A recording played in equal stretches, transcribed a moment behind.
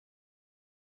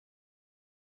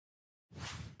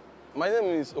My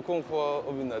name is Okonkwo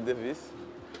Obinna Davis.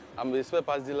 I'm a spare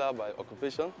parts dealer by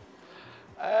occupation.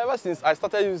 Ever since I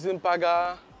started using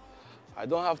Paga, I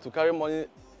don't have to carry money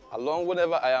along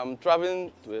whenever I am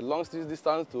traveling to a long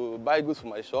distance to buy goods for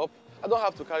my shop. I don't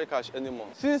have to carry cash anymore.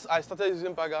 Since I started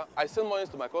using Paga, I send money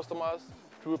to my customers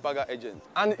through Paga agents.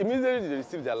 And immediately they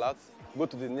receive their alerts, go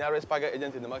to the nearest Paga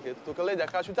agent in the market to collect their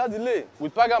cash without delay.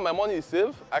 With Paga, my money is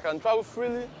safe. I can travel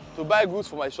freely to buy goods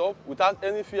for my shop without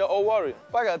any fear or worry.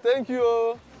 Paga, thank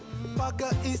you. Paga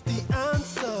is the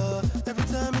answer. Every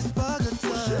time it's Paga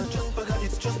time. Just Paga,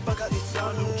 it's just Paga, it's